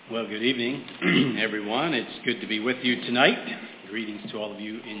Well, good evening, everyone. It's good to be with you tonight. Greetings to all of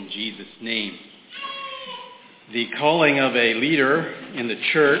you in Jesus' name. The calling of a leader in the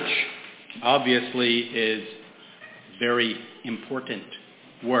church obviously is very important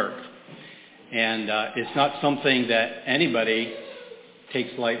work. And it's not something that anybody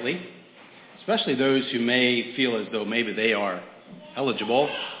takes lightly, especially those who may feel as though maybe they are eligible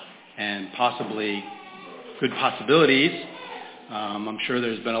and possibly good possibilities. I'm sure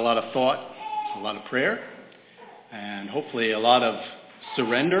there's been a lot of thought, a lot of prayer, and hopefully a lot of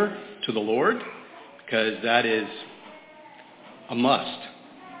surrender to the Lord, because that is a must.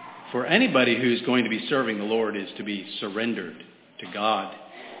 For anybody who's going to be serving the Lord is to be surrendered to God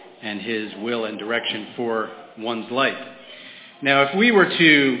and His will and direction for one's life. Now, if we were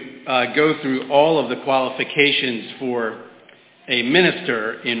to go through all of the qualifications for a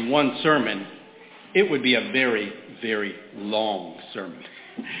minister in one sermon, it would be a very, very long sermon.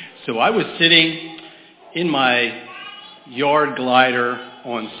 So I was sitting in my yard glider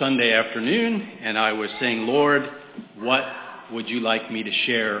on Sunday afternoon, and I was saying, Lord, what would you like me to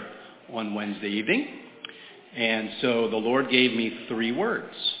share on Wednesday evening? And so the Lord gave me 3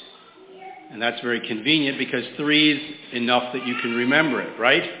 words. And that's very convenient because 3 is enough that you can remember it,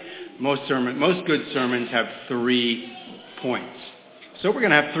 right? Most good sermons have 3 points. So we're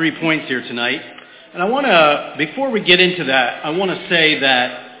going to have 3 points here tonight. And I want to, before we get into that, I want to say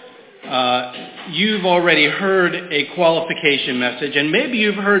that you've already heard a qualification message, and maybe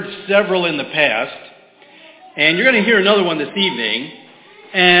you've heard several in the past, and you're going to hear another one this evening.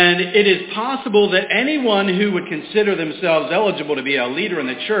 And it is possible that anyone who would consider themselves eligible to be a leader in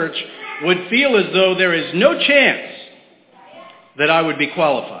the church would feel as though there is no chance that I would be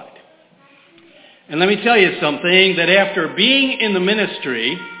qualified. And let me tell you something, that after being in the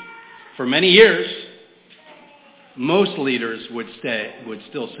ministry for many years, most leaders would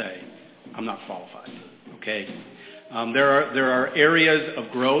still say, I'm not qualified, okay? There are areas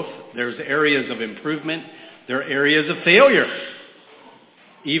of growth, there's areas of improvement, there are areas of failure,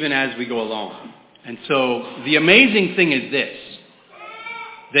 even as we go along. And so the amazing thing is this,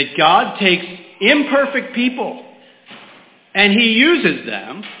 that God takes imperfect people and He uses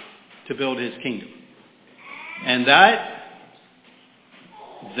them to build His kingdom. And that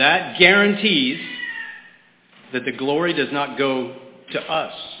guarantees that the glory does not go to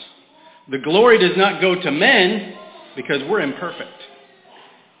us. The glory does not go to men because we're imperfect.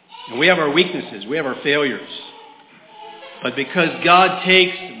 And we have our weaknesses, we have our failures. But because God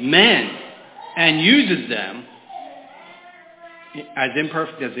takes men and uses them, as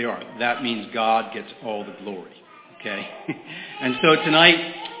imperfect as they are, that means God gets all the glory. Okay? And so tonight,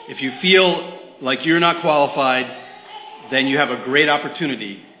 if you feel like you're not qualified, then you have a great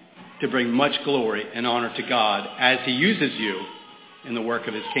opportunity to bring much glory and honor to God as He uses you in the work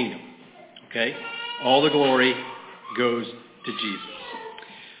of His kingdom. Okay? All the glory goes to Jesus.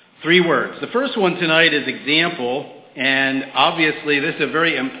 3 words. The first one tonight is example, and obviously this is a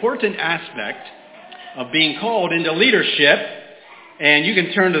very important aspect of being called into leadership. And you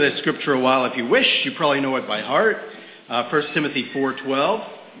can turn to this scripture a while if you wish. You probably know it by heart. 1 Timothy 4:12.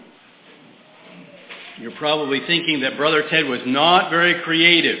 You're probably thinking that Brother Ted was not very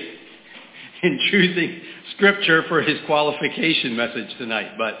creative in choosing scripture for his qualification message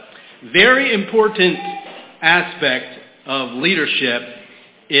tonight. But very important aspect of leadership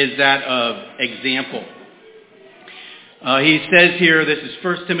is that of example. He says here, this is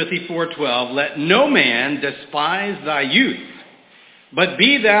 1 Timothy 4:12, let no man despise thy youth, but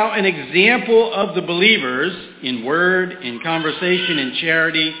be thou an example of the believers in word, in conversation, in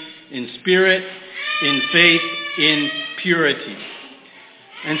charity, in spirit, in faith, in purity.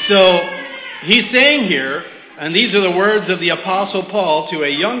 And so he's saying here, and these are the words of the Apostle Paul to a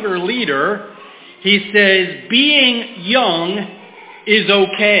younger leader, he says, being young is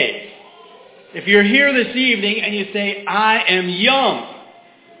okay. If you're here this evening and you say, I am young,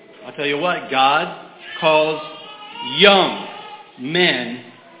 I'll tell you what, God calls young men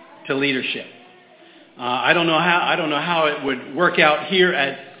to leadership. I don't know how it would work out here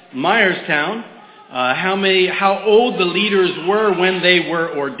at Myerstown, how old the leaders were when they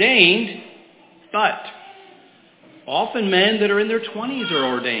were ordained, but often men that are in their 20s are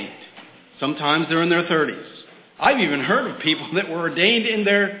ordained. Sometimes they're in their 30s. I've even heard of people that were ordained in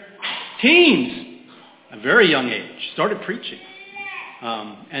their teens, a very young age, started preaching.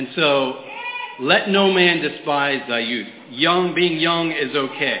 And so, let no man despise thy youth. Being young is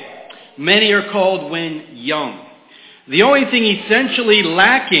okay. Many are called when young. The only thing essentially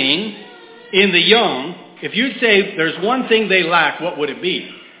lacking in the young, if you'd say there's one thing they lack, what would it be?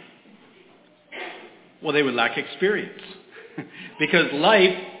 Well, they would lack experience. Because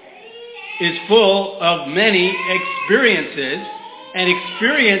life is full of many experiences, and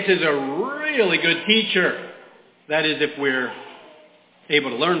experience is a really good teacher. That is, if we're able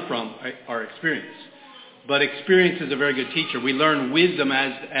to learn from our experience. But experience is a very good teacher. We learn wisdom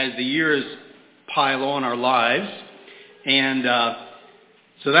as the years pile on our lives, and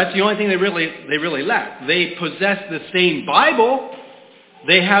so that's the only thing they really lack. They possess the same Bible,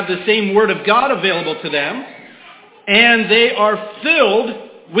 they have the same Word of God available to them, and they are filled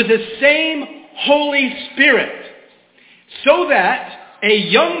with the same Holy Spirit, so that a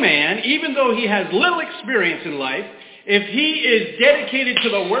young man, even though he has little experience in life, if he is dedicated to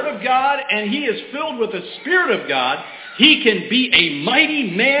the Word of God and he is filled with the Spirit of God, he can be a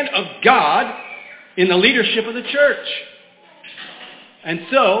mighty man of God in the leadership of the church. And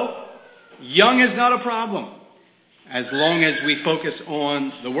so, young is not a problem, as long as we focus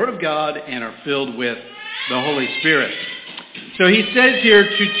on the Word of God and are filled with the Holy Spirit. So he says here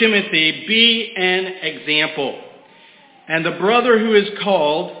to Timothy, be an example. And the brother who is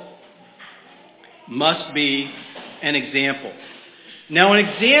called must be an example. Now, an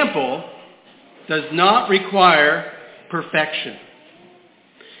example does not require perfection.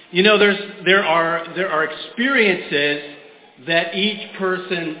 You know, there are experiences that each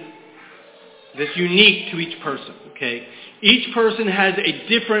person, that's unique to each person, okay? Each person has a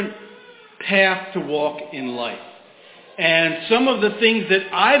different path to walk in life. And some of the things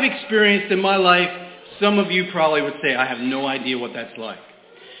that I've experienced in my life, some of you probably would say, I have no idea what that's like.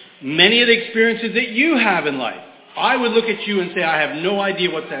 Many of the experiences that you have in life, I would look at you and say, I have no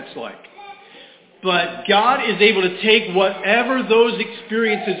idea what that's like. But God is able to take whatever those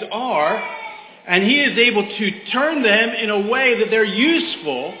experiences are, and he is able to turn them in a way that they're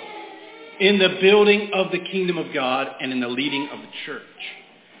useful in the building of the kingdom of God and in the leading of the church.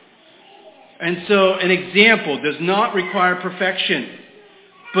 And so an example does not require perfection,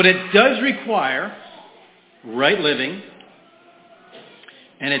 but it does require right living,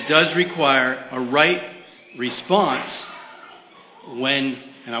 and it does require a right response when,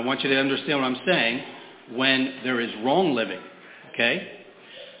 and I want you to understand what I'm saying, when there is wrong living, okay?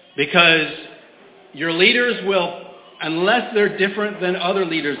 Because your leaders will, unless they're different than other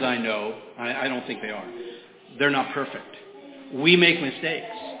leaders I know, I don't think they are, they're not perfect. We make mistakes.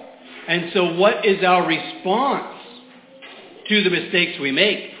 And so what is our response to the mistakes we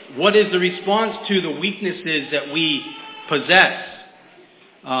make? What is the response to the weaknesses that we possess?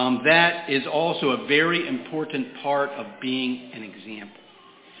 That is also a very important part of being an example.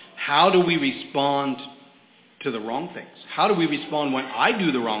 How do we respond to the wrong things? How do we respond when I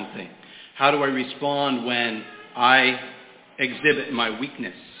do the wrong thing? How do I respond when I exhibit my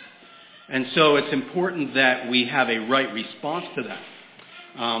weakness? And so it's important that we have a right response to that.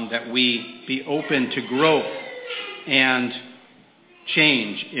 That we be open to growth and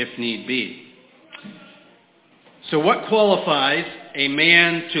change if need be. So what qualifies a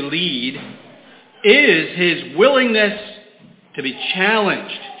man to lead is his willingness to be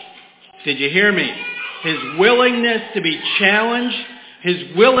challenged. Did you hear me? His willingness to be challenged,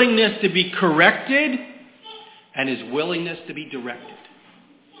 his willingness to be corrected, and his willingness to be directed.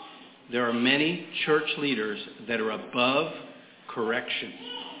 There are many church leaders that are above correction.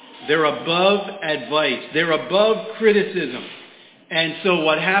 They're above advice. They're above criticism. And so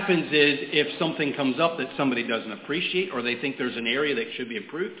what happens is if something comes up that somebody doesn't appreciate or they think there's an area that should be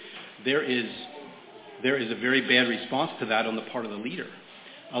improved, there is a very bad response to that on the part of the leader.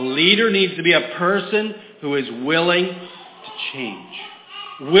 A leader needs to be a person who is willing to change,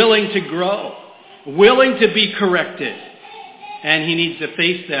 willing to grow, willing to be corrected. And he needs to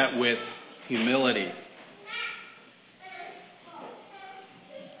face that with humility.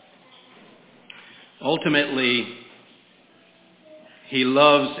 Ultimately, he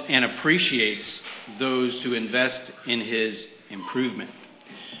loves and appreciates those who invest in his improvement.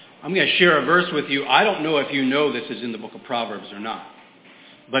 I'm going to share a verse with you. I don't know if you know this is in the book of Proverbs or not.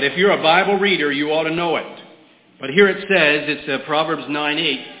 But if you're a Bible reader, you ought to know it. But here it says, it's Proverbs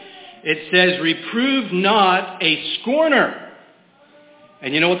 9:8. It says, reprove not a scorner.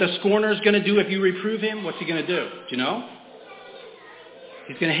 And you know what the scorner is going to do if you reprove him? What's he going to do? Do you know?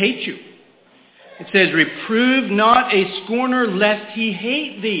 He's going to hate you. It says, reprove not a scorner lest he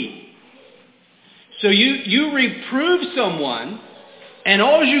hate thee. So you reprove someone, and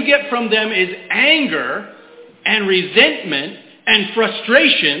all you get from them is anger and resentment and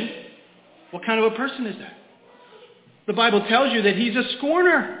frustration. What kind of a person is that? The Bible tells you that he's a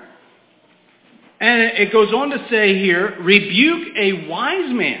scorner. And it goes on to say here, rebuke a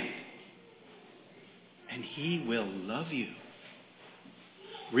wise man, and he will love you.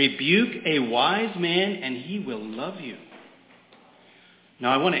 Rebuke a wise man, and he will love you.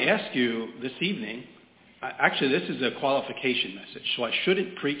 Now, I want to ask you this evening, actually this is a qualification message, so I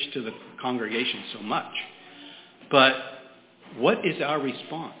shouldn't preach to the congregation so much. But what is our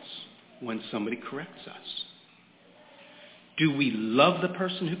response when somebody corrects us? Do we love the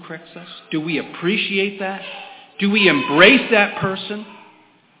person who corrects us? Do we appreciate that? Do we embrace that person?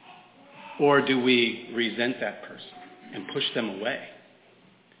 Or do we resent that person and push them away?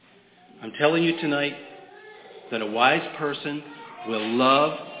 I'm telling you tonight that a wise person will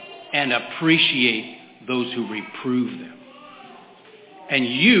love and appreciate those who reprove them. And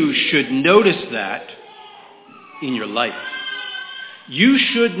you should notice that in your life. You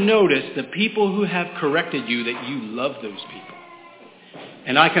should notice the people who have corrected you, that you love those people.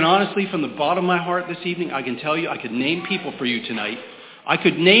 And I can honestly, from the bottom of my heart this evening, I can tell you, I could name people for you tonight. I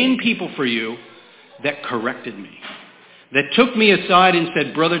could name people for you that corrected me, that took me aside and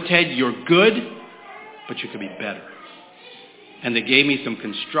said, Brother Ted, you're good, but you could be better. And they gave me some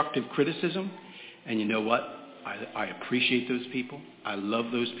constructive criticism. And you know what? I appreciate those people. I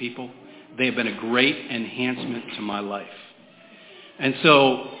love those people. They have been a great enhancement to my life. And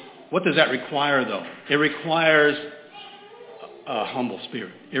so, what does that require, though? It requires a humble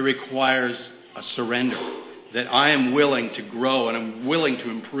spirit. It requires a surrender, that I am willing to grow and I'm willing to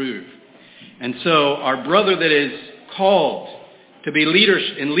improve. And so, our brother that is called to be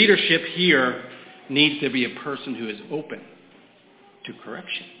in leadership here needs to be a person who is open to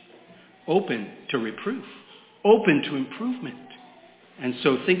correction, open to reproof, open to improvement. And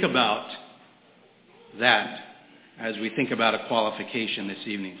so think about that as we think about a qualification this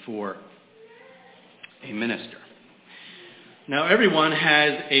evening for a minister. Now, everyone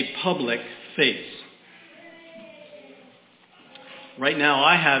has a public face. Right now,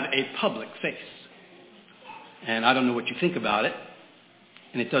 I have a public face. And I don't know what you think about it,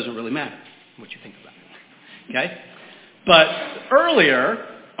 and it doesn't really matter what you think about it. Okay? But earlier,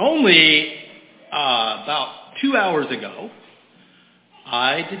 only about 2 hours ago,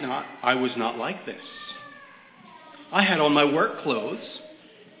 I was not like this. I had on my work clothes,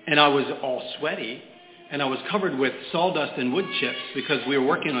 and I was all sweaty, and I was covered with sawdust and wood chips because we were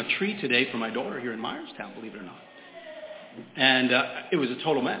working on a tree today for my daughter here in Myerstown, believe it or not. And it was a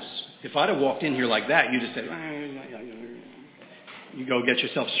total mess. If I'd have walked in here like that, you'd have said, you go get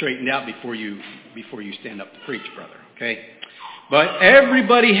yourself straightened out before you stand up to preach, brother, okay? But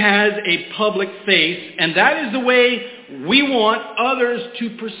everybody has a public face, and that is the way we want others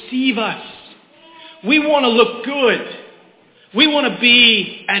to perceive us. We want to look good. We want to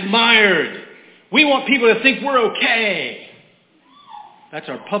be admired. We want people to think we're okay. That's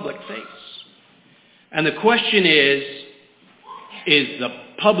our public face. And the question is the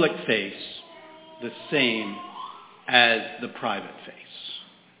public face the same as the private face?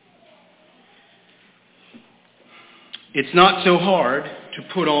 It's not so hard to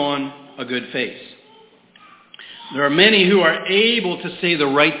put on a good face. There are many who are able to say the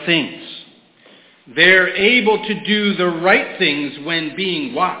right things. They're able to do the right things when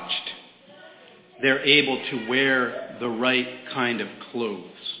being watched. They're able to wear the right kind of clothes.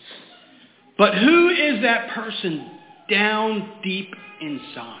 But who is that person down deep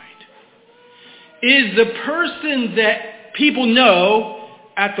inside? Is the person that people know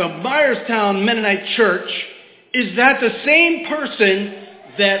at the Myerstown Mennonite Church, is that the same person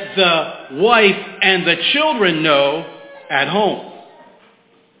that the wife and the children know at home?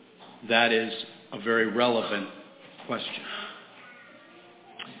 That is a very relevant question.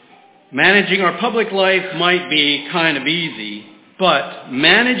 Managing our public life might be kind of easy, but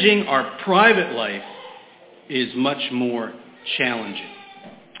managing our private life is much more challenging.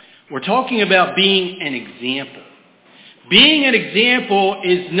 We're talking about being an example. Being an example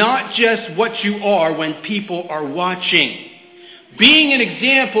is not just what you are when people are watching. Being an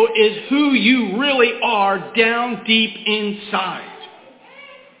example is who you really are down deep inside.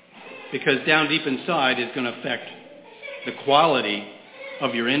 Because down deep inside is going to affect the quality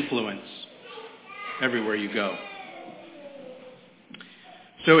of your influence everywhere you go.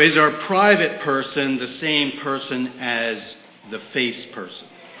 So is our private person the same person as the face person?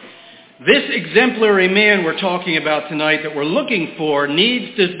 This exemplary man we're talking about tonight that we're looking for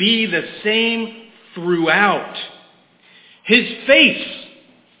needs to be the same throughout. His face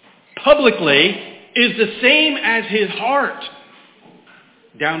publicly is the same as his heart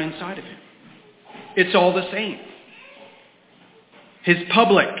down inside of him. It's all the same. His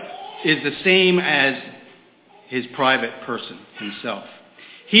public is the same as his private person himself.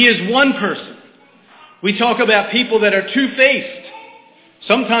 He is one person. We talk about people that are two-faced.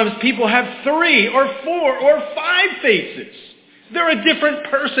 Sometimes people have 3 or 4 or 5 faces. They're a different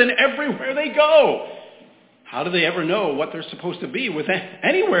person everywhere they go. How do they ever know what they're supposed to be with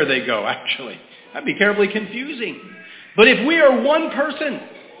anywhere they go, actually? That'd be terribly confusing. But if we are one person,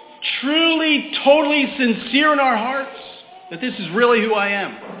 truly, totally sincere in our hearts, that this is really who I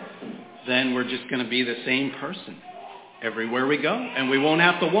am, then we're just going to be the same person everywhere we go. And we won't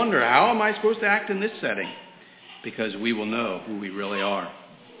have to wonder, how am I supposed to act in this setting? Because we will know who we really are.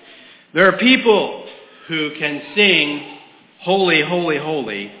 There are people who can sing Holy, Holy,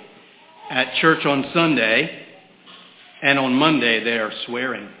 Holy at church on Sunday, and on Monday they are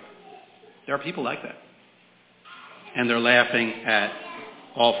swearing. There are people like that. And they're laughing at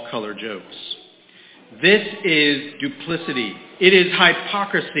off-color jokes. This is duplicity. It is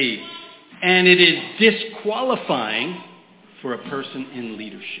hypocrisy. And it is disqualifying for a person in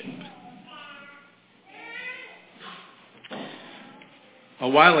leadership. A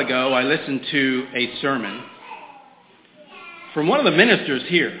while ago, I listened to a sermon from one of the ministers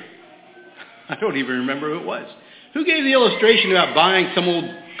here. I don't even remember who it was. Who gave the illustration about buying some old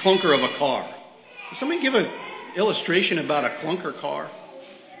clunker of a car? Did somebody give an illustration about a clunker car?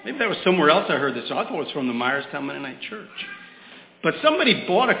 Maybe that was somewhere else I heard this. I thought it was from the Myerstown Mennonite Church. But somebody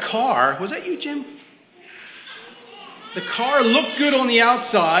bought a car. Was that you, Jim? The car looked good on the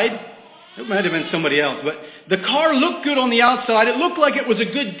outside. It might have been somebody else. But the car looked good on the outside. It looked like it was a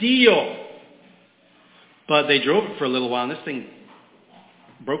good deal. But they drove it for a little while, and this thing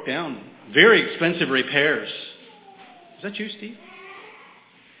broke down. Very expensive repairs. Is that you, Steve?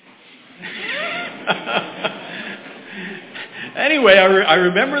 Anyway, I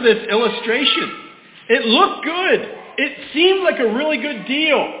remember this illustration. It looked good. It seemed like a really good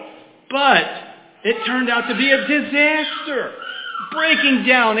deal. But it turned out to be a disaster. Breaking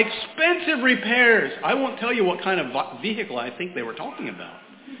down, expensive repairs. I won't tell you what kind of vehicle I think they were talking about,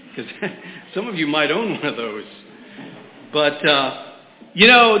 because some of you might own one of those. But,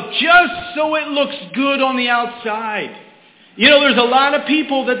 just so it looks good on the outside. There's a lot of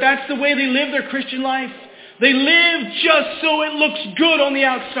people that's the way they live their Christian life. They live just so it looks good on the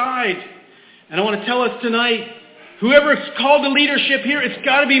outside. And I want to tell us tonight, whoever is called to leadership here, it's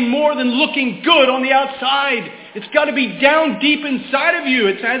got to be more than looking good on the outside. It's got to be down deep inside of you.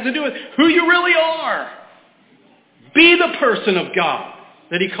 It has to do with who you really are. Be the person of God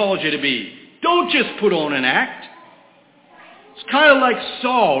that he called you to be. Don't just put on an act. It's kind of like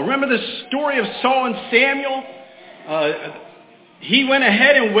Saul. Remember the story of Saul and Samuel? He went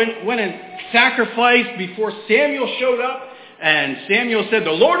ahead and went and sacrificed before Samuel showed up. And Samuel said,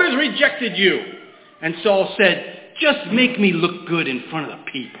 "The Lord has rejected you." And Saul said, "Just make me look good in front of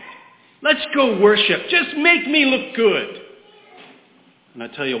the people. Let's go worship. Just make me look good." And I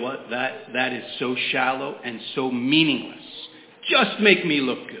tell you what, that is so shallow and so meaningless. Just make me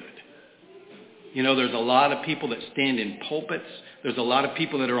look good. There's a lot of people that stand in pulpits. There's a lot of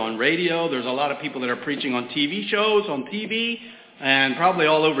people that are on radio. There's a lot of people that are preaching on TV shows, on TV, and probably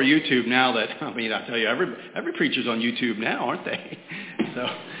all over YouTube now I tell you, every preacher's on YouTube now, aren't they?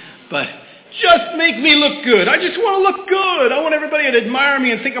 But just make me look good. I just want to look good. I want everybody to admire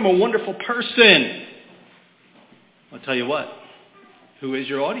me and think I'm a wonderful person. I'll tell you what. Who is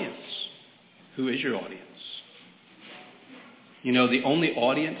your audience? Who is your audience? The only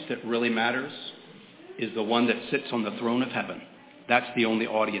audience that really matters is the one that sits on the throne of heaven. That's the only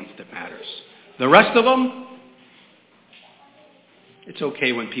audience that matters. The rest of them, it's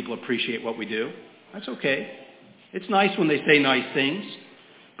okay when people appreciate what we do. That's okay. It's nice when they say nice things.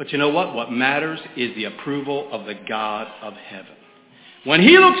 But you know what? What matters is the approval of the God of heaven. When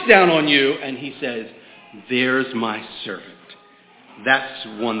he looks down on you and he says, "There's my servant," that's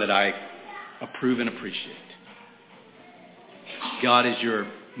one that I approve and appreciate. God is your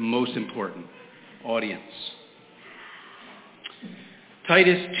most important audience.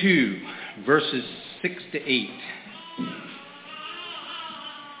 Titus 2, verses 6 to 8.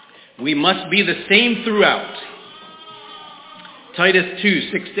 We must be the same throughout. Titus 2,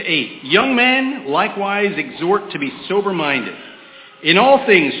 6 to 8. Young men, likewise exhort to be sober-minded. In all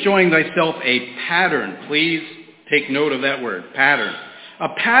things showing thyself a pattern. Please take note of that word, pattern. A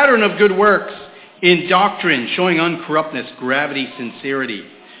pattern of good works. In doctrine, showing uncorruptness, gravity, sincerity,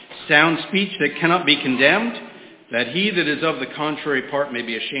 sound speech that cannot be condemned, that he that is of the contrary part may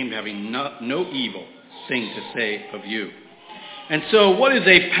be ashamed, having no evil thing to say of you. And so, what is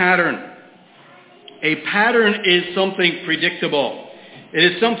a pattern? A pattern is something predictable. It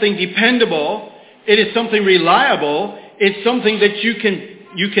is something dependable. It is something reliable. It's something that you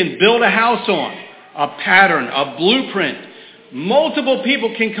can build a house on. A pattern, a blueprint. Multiple people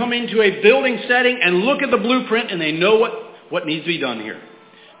can come into a building setting and look at the blueprint and they know what needs to be done here.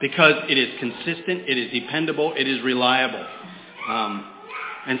 Because it is consistent, it is dependable, it is reliable.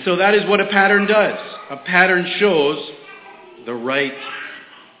 And so that is what a pattern does. A pattern shows the right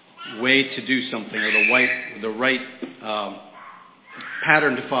way to do something, or the right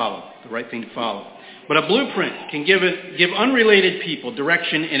pattern to follow, the right thing to follow. But a blueprint can give unrelated people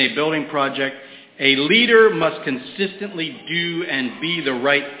direction in a building project. A leader must consistently do and be the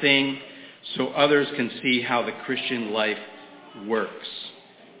right thing so others can see how the Christian life works.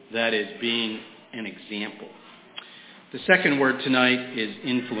 That is being an example. The second word tonight is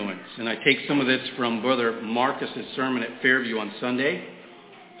influence. And I take some of this from Brother Marcus' sermon at Fairview on Sunday.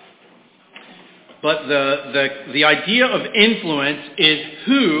 But the idea of influence is,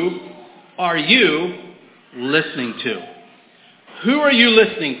 who are you listening to? Who are you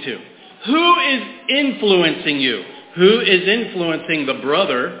listening to? Who is influencing you? Who is influencing the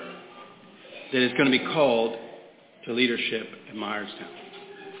brother that is going to be called to leadership in Myerstown?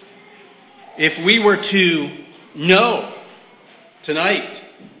 If we were to know tonight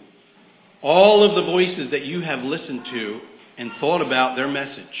all of the voices that you have listened to and thought about their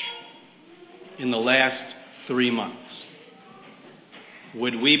message in the last 3 months,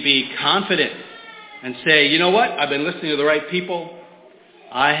 would we be confident and say, you know what, I've been listening to the right people,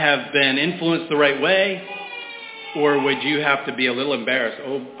 I have been influenced the right way? Or would you have to be a little embarrassed?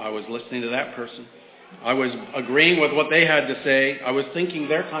 Oh, I was listening to that person. I was agreeing with what they had to say. I was thinking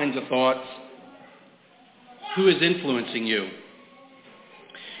their kinds of thoughts. Who is influencing you?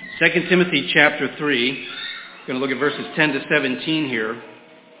 2 Timothy chapter 3, I'm going to look at verses 10 to 17 here.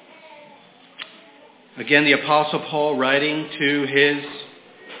 Again, the Apostle Paul writing to his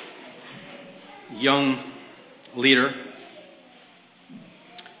young leader,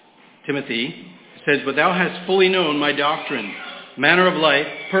 Timothy, says, "But thou hast fully known my doctrine, manner of life,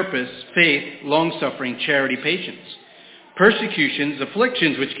 purpose, faith, long-suffering, charity, patience, persecutions,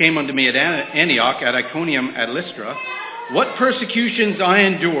 afflictions which came unto me at Antioch, at Iconium, at Lystra. What persecutions I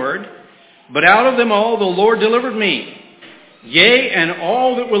endured, but out of them all the Lord delivered me. Yea, and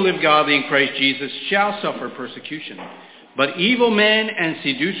all that will live godly in Christ Jesus shall suffer persecution. But evil men and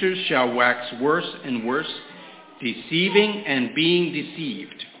seducers shall wax worse and worse, deceiving and being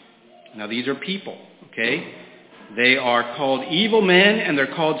deceived." Now these are people, okay? They are called evil men and they're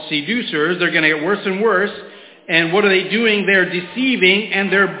called seducers. They're going to get worse and worse. And what are they doing? They're deceiving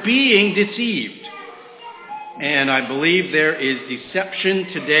and they're being deceived. And I believe there is deception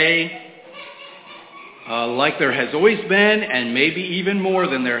today like there has always been, and maybe even more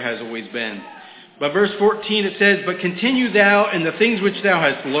than there has always been. But verse 14 it says, "But continue thou in the things which thou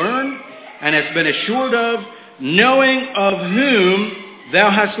hast learned and hast been assured of, knowing of whom thou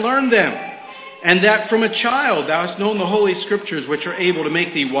hast learned them, and that from a child thou hast known the holy scriptures, which are able to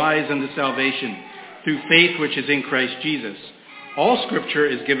make thee wise unto salvation, through faith which is in Christ Jesus. All scripture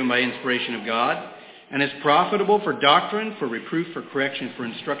is given by inspiration of God, and is profitable for doctrine, for reproof, for correction, for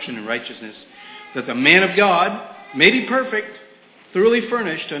instruction in righteousness, that the man of God may be perfect, thoroughly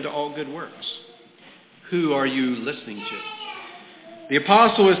furnished unto all good works." Who are you listening to? The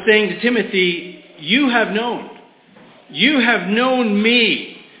apostle is saying to Timothy, you have known. You have known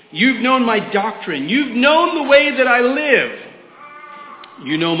me. You've known my doctrine. You've known the way that I live.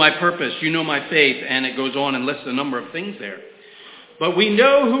 You know my purpose. You know my faith. And it goes on and lists a number of things there. But we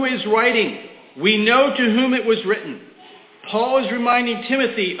know who is writing. We know to whom it was written. Paul is reminding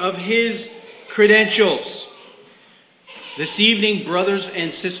Timothy of his credentials. This evening, brothers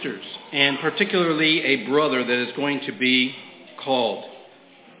and sisters, and particularly a brother that is going to be called.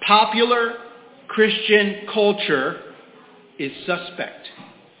 Popular Christian culture is suspect.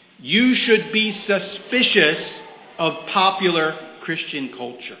 You should be suspicious of popular Christian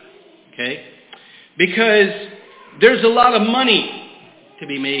culture, okay? Because there's a lot of money to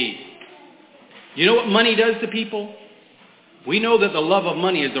be made. You know what money does to people? We know that the love of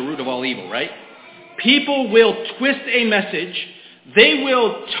money is the root of all evil, right? People will twist a message. They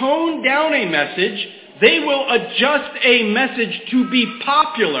will tone down a message. They will adjust a message to be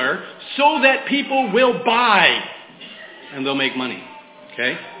popular so that people will buy and they'll make money,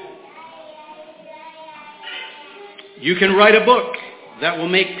 okay? You can write a book that will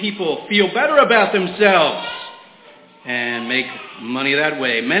make people feel better about themselves and make money that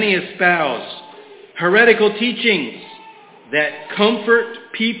way. Many espouse heretical teachings that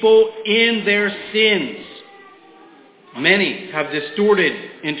comfort people in their sins. Many have distorted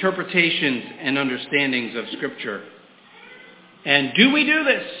interpretations and understandings of Scripture. And do we do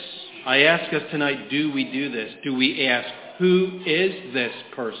this? I ask us tonight, do we do this? Do we ask, who is this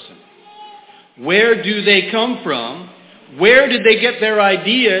person? Where do they come from? Where did they get their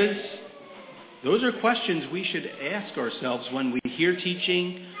ideas? Those are questions we should ask ourselves when we hear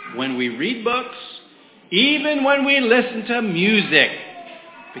teaching, when we read books, even when we listen to music.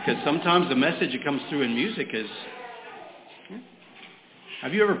 Because sometimes the message that comes through in music is...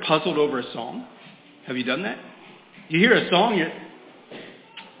 Have you ever puzzled over a song? Have you done that? You hear a song, you're...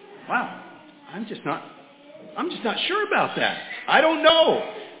 Wow, I'm just not sure about that. I don't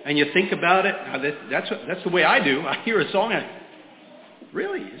know. And you think about it. That's the way I do. I hear a song and...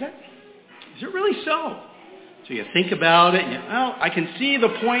 Really? Is it really so? So you think about it, and I can see the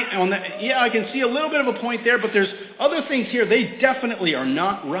point on that. Yeah, I can see a little bit of a point there, but there's other things here. They definitely are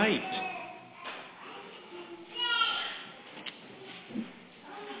not right.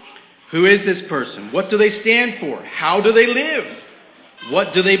 Who is this person? What do they stand for? How do they live?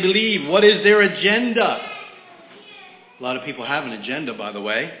 What do they believe? What is their agenda? A lot of people have an agenda, by the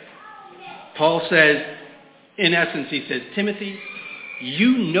way. Paul says, in essence, he says, Timothy,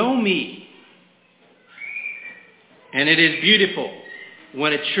 you know me. And it is beautiful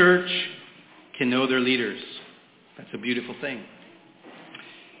when a church can know their leaders. That's a beautiful thing.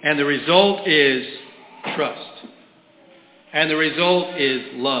 And the result is trust. And the result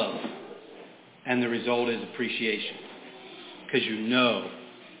is love. And the result is appreciation. Because you know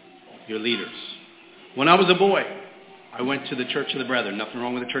your leaders. When I was a boy, I went to the Church of the Brethren. Nothing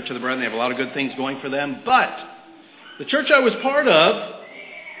wrong with the Church of the Brethren. They have a lot of good things going for them. But the church I was part of,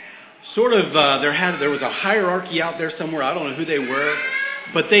 there was a hierarchy out there somewhere. I don't know who they were.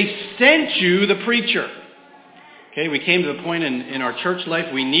 But they sent you the preacher. Okay, we came to the point in our church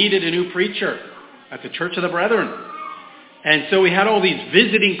life we needed a new preacher at the Church of the Brethren. And so we had all these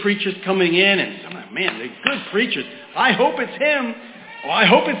visiting preachers coming in, and I'm like, man, they're good preachers. I hope it's him. Oh, I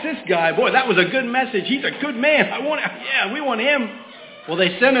hope it's this guy. Boy, that was a good message. He's a good man. We want him. Well,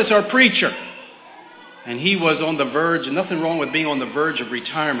 they sent us our preacher. And he was on the verge, and nothing wrong with being on the verge of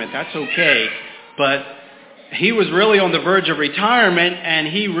retirement. That's okay. But he was really on the verge of retirement, and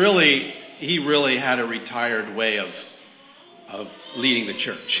he really had a retired way of leading the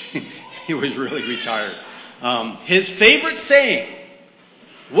church. He was really retired. His favorite saying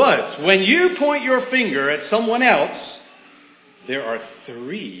was, when you point your finger at someone else, there are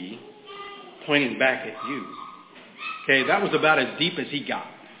 3 pointing back at you. Okay, that was about as deep as he got.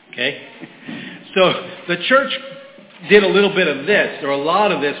 Okay? So the church did a little bit of this, or a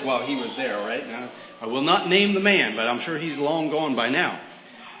lot of this while he was there, right? Now, I will not name the man, but I'm sure he's long gone by now.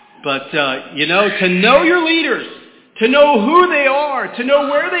 But, to know your leaders, to know who they are, to know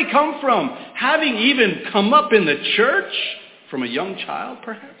where they come from, having even come up in the church from a young child,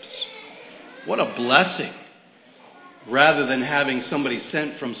 perhaps. What a blessing. Rather than having somebody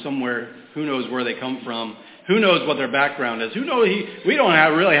sent from somewhere, who knows where they come from, who knows what their background is, we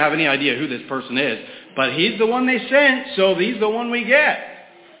don't really have any idea who this person is, but he's the one they sent, so he's the one we get.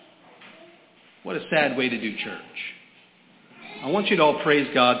 What a sad way to do church. I want you to all praise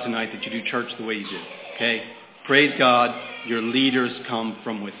God tonight that you do church the way you do, okay? Praise God, your leaders come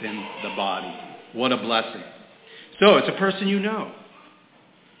from within the body. What a blessing. So, it's a person you know.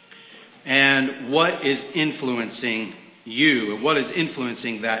 And what is influencing you? What is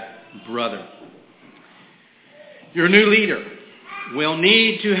influencing that brother? Your new leader will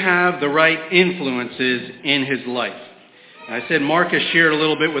need to have the right influences in his life. And I said Marcus shared a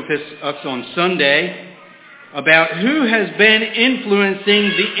little bit with us on Sunday about who has been influencing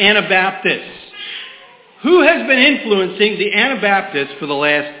the Anabaptists. Who has been influencing the Anabaptists for the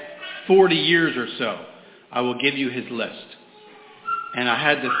last 40 years or so? I will give you his list. And I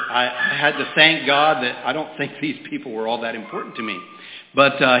had to thank God that I don't think these people were all that important to me.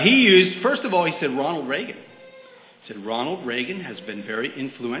 But he used, first of all, he said Ronald Reagan. He said Ronald Reagan has been very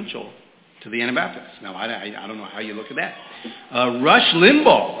influential to the Anabaptists. Now, I don't know how you look at that. Rush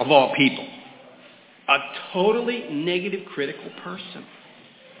Limbaugh, of all people, a totally negative, critical person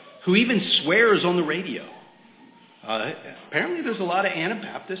who even swears on the radio. Apparently there's a lot of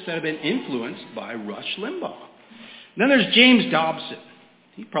Anabaptists that have been influenced by Rush Limbaugh. Then there's James Dobson.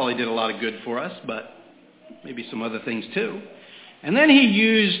 He probably did a lot of good for us, but maybe some other things too. And then he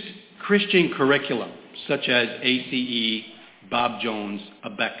used Christian curriculum, such as ACE, Bob Jones,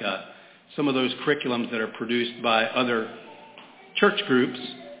 Abeka, some of those curriculums that are produced by other church groups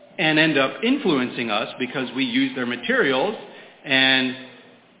and end up influencing us because we use their materials, and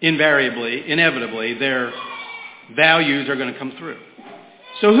inevitably, their values are going to come through.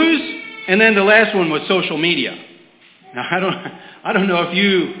 So and then the last one was social media. Now, I don't know if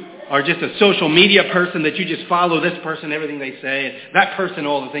you are just a social media person, that you just follow this person, everything they say, that person,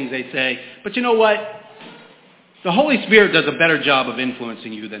 all the things they say. But you know what? The Holy Spirit does a better job of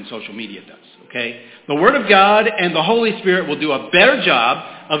influencing you than social media does, okay? The Word of God and the Holy Spirit will do a better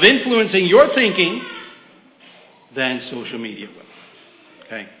job of influencing your thinking than social media will,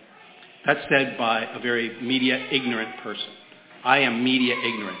 okay? That's said by a very media-ignorant person. I am media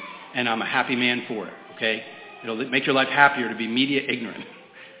ignorant, and I'm a happy man for it, okay? It'll make your life happier to be media ignorant.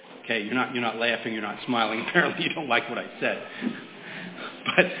 Okay, you're not laughing, you're not smiling. Apparently you don't like what I said.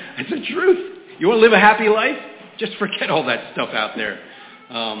 But it's the truth. You want to live a happy life? Just forget all that stuff out there.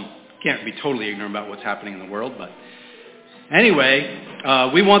 Can't be totally ignorant about what's happening in the world, but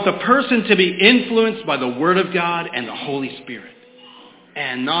anyway, we want the person to be influenced by the Word of God and the Holy Spirit,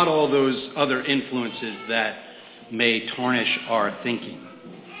 and not all those other influences that may tarnish our thinking.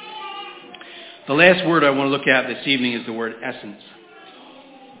 The last word I want to look at this evening is the word essence.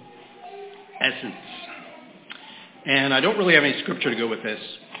 Essence. And I don't really have any scripture to go with this,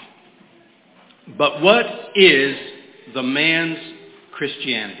 but what is the man's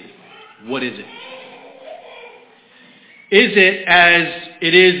Christianity? What is it? Is it, as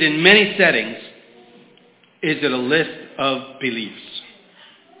it is in many settings, is it a list of beliefs?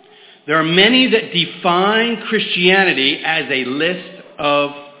 There are many that define Christianity as a list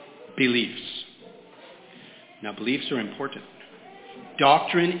of beliefs. Now, beliefs are important.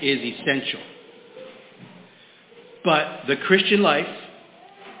 Doctrine is essential. But the Christian life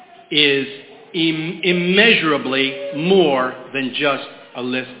is immeasurably more than just a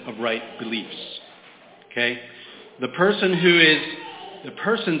list of right beliefs. Okay? The persons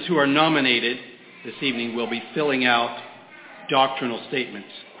who are nominated this evening will be filling out doctrinal statements,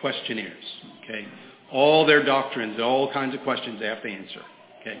 questionnaires. Okay? All their doctrines, all kinds of questions they have to answer.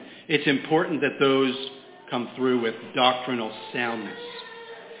 Okay? It's important that those come through with doctrinal soundness.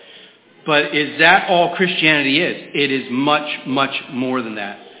 But is that all Christianity is? It is much, much more than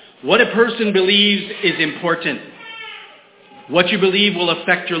that. What a person believes is important. What you believe will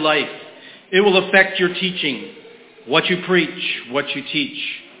affect your life. It will affect your teaching, what you preach, what you teach,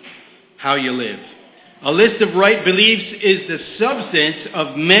 how you live. A list of right beliefs is the substance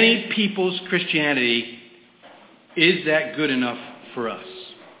of many people's Christianity. Is that good enough for us?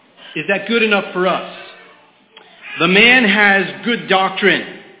 Is that good enough for us? The man has good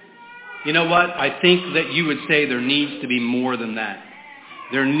doctrine. You know what? I think that you would say there needs to be more than that.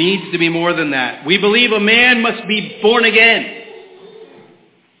 There needs to be more than that. We believe a man must be born again.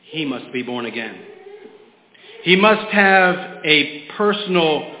 He must be born again. He must have a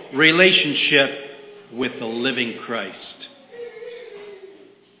personal relationship with the living Christ.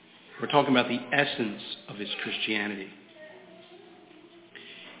 We're talking about the essence of his Christianity.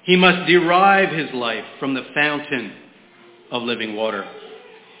 He must derive his life from the fountain of living water.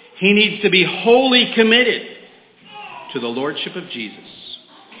 He needs to be wholly committed to the Lordship of Jesus.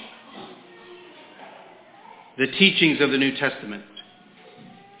 The teachings of the New Testament.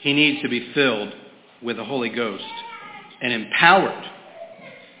 He needs to be filled with the Holy Ghost and empowered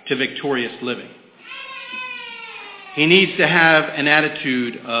to victorious living. He needs to have an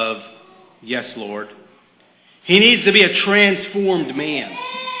attitude of, yes, Lord. He needs to be a transformed man.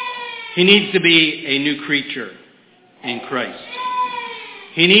 He needs to be a new creature in Christ.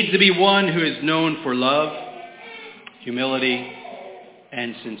 He needs to be one who is known for love, humility,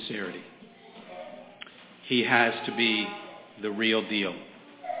 and sincerity. He has to be the real deal.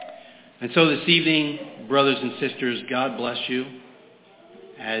 And so this evening, brothers and sisters, God bless you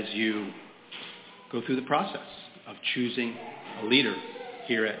as you go through the process of choosing a leader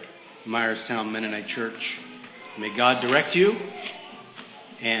here at Myerstown Mennonite Church. May God direct you,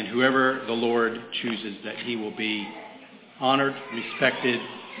 and whoever the Lord chooses, that he will be honored, respected,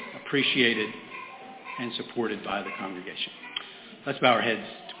 appreciated, and supported by the congregation. Let's bow our heads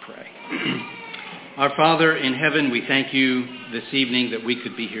to pray. Our Father in heaven, we thank you this evening that we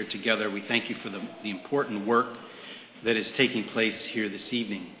could be here together. We thank you for the important work that is taking place here this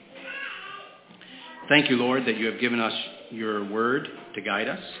evening. Thank you, Lord, that you have given us your word to guide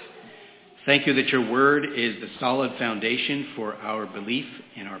us. Thank you that your word is the solid foundation for our belief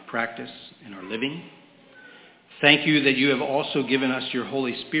and our practice and our living. Thank you that you have also given us your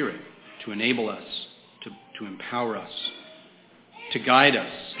Holy Spirit to enable us, to empower us, to guide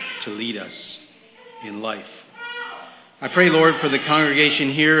us, to lead us in life. I pray, Lord, for the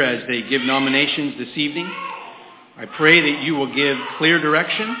congregation here as they give nominations this evening. I pray that you will give clear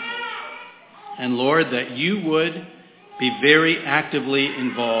direction, and Lord, that you would be very actively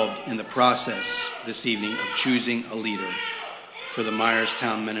involved in the process this evening of choosing a leader for the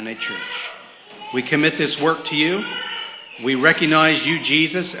Myerstown Mennonite Church. We commit this work to you. We recognize you,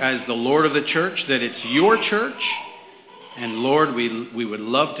 Jesus, as the Lord of the church, that it's your church. And Lord, we would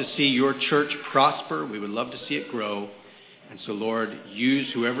love to see your church prosper. We would love to see it grow. And so, Lord,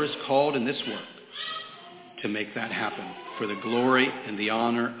 use whoever is called in this work to make that happen for the glory and the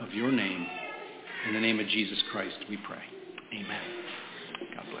honor of your name. In the name of Jesus Christ, we pray. Amen.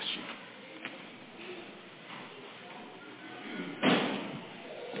 God bless you.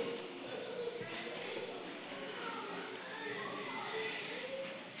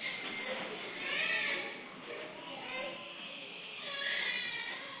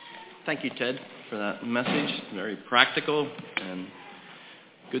 Thank you, Ted, for that message. Very practical and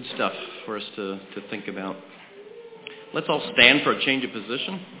good stuff for us to think about. Let's all stand for a change of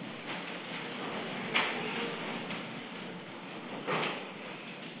position.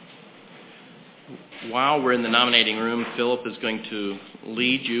 While we're in the nominating room, Philip is going to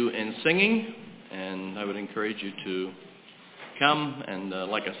lead you in singing, and I would encourage you to come. And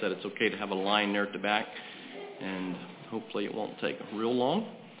like I said, it's okay to have a line there at the back, and hopefully it won't take real long.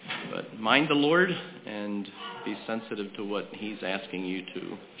 But mind the Lord and be sensitive to what he's asking you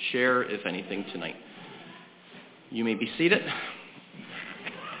to share, if anything, tonight. You may be seated,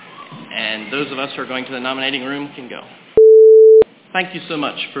 and those of us who are going to the nominating room can go. Thank you so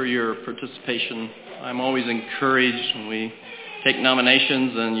much for your participation. I'm always encouraged when we take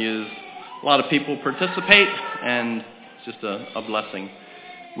nominations and a lot of people participate, and it's just a blessing.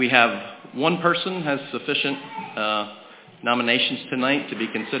 We have one person has sufficient nominations tonight to be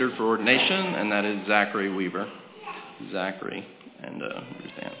considered for ordination, and that is Zachary Weaver. Zachary and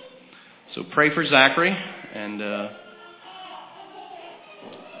Ruth Ann. So pray for Zachary, and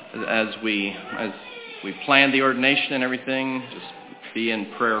as we plan the ordination and everything, just be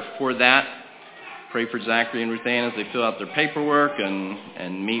in prayer for that. Pray for Zachary and Ruth Ann as they fill out their paperwork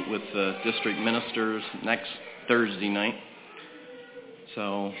and meet with the district ministers next Thursday night.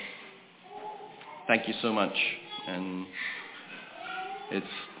 So thank you so much. And it's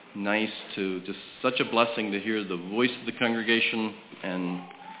nice just such a blessing to hear the voice of the congregation and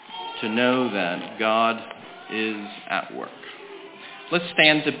to know that God is at work. Let's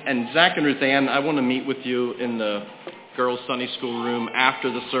stand, and Zach and Ruth Ann, I want to meet with you in the girls' Sunday school room after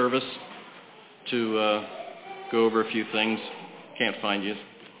the service to go over a few things. Can't find you.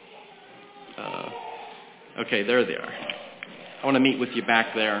 Okay, there they are. I want to meet with you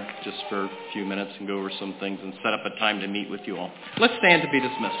back there just for a few minutes and go over some things and set up a time to meet with you all. Let's stand to be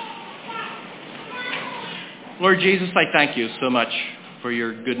dismissed. Lord Jesus, I thank you so much for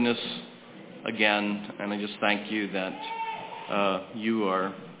your goodness again, and I just thank you that you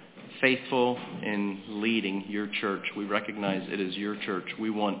are faithful in leading your church. We recognize it is your church. We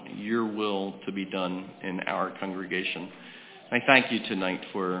want your will to be done in our congregation. I thank you tonight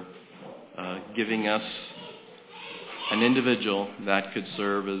for giving us an individual that could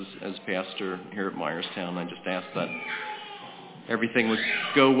serve as pastor here at Myerstown. I just ask that everything would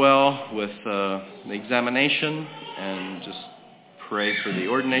go well with the examination, and just pray for the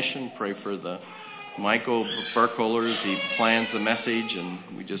ordination, pray for the Michael Burkholder as he plans the message,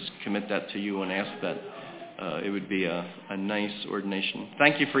 and we just commit that to you and ask that it would be a nice ordination.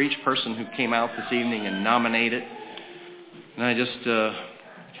 Thank you for each person who came out this evening and nominated. And I just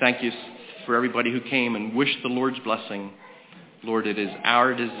thank you for everybody who came and wished the Lord's blessing. Lord, it is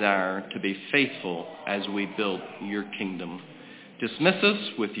our desire to be faithful as we build your kingdom. Dismiss us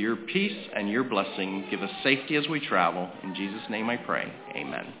with your peace and your blessing. Give us safety as we travel. In Jesus' name I pray.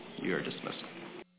 Amen. You are dismissed.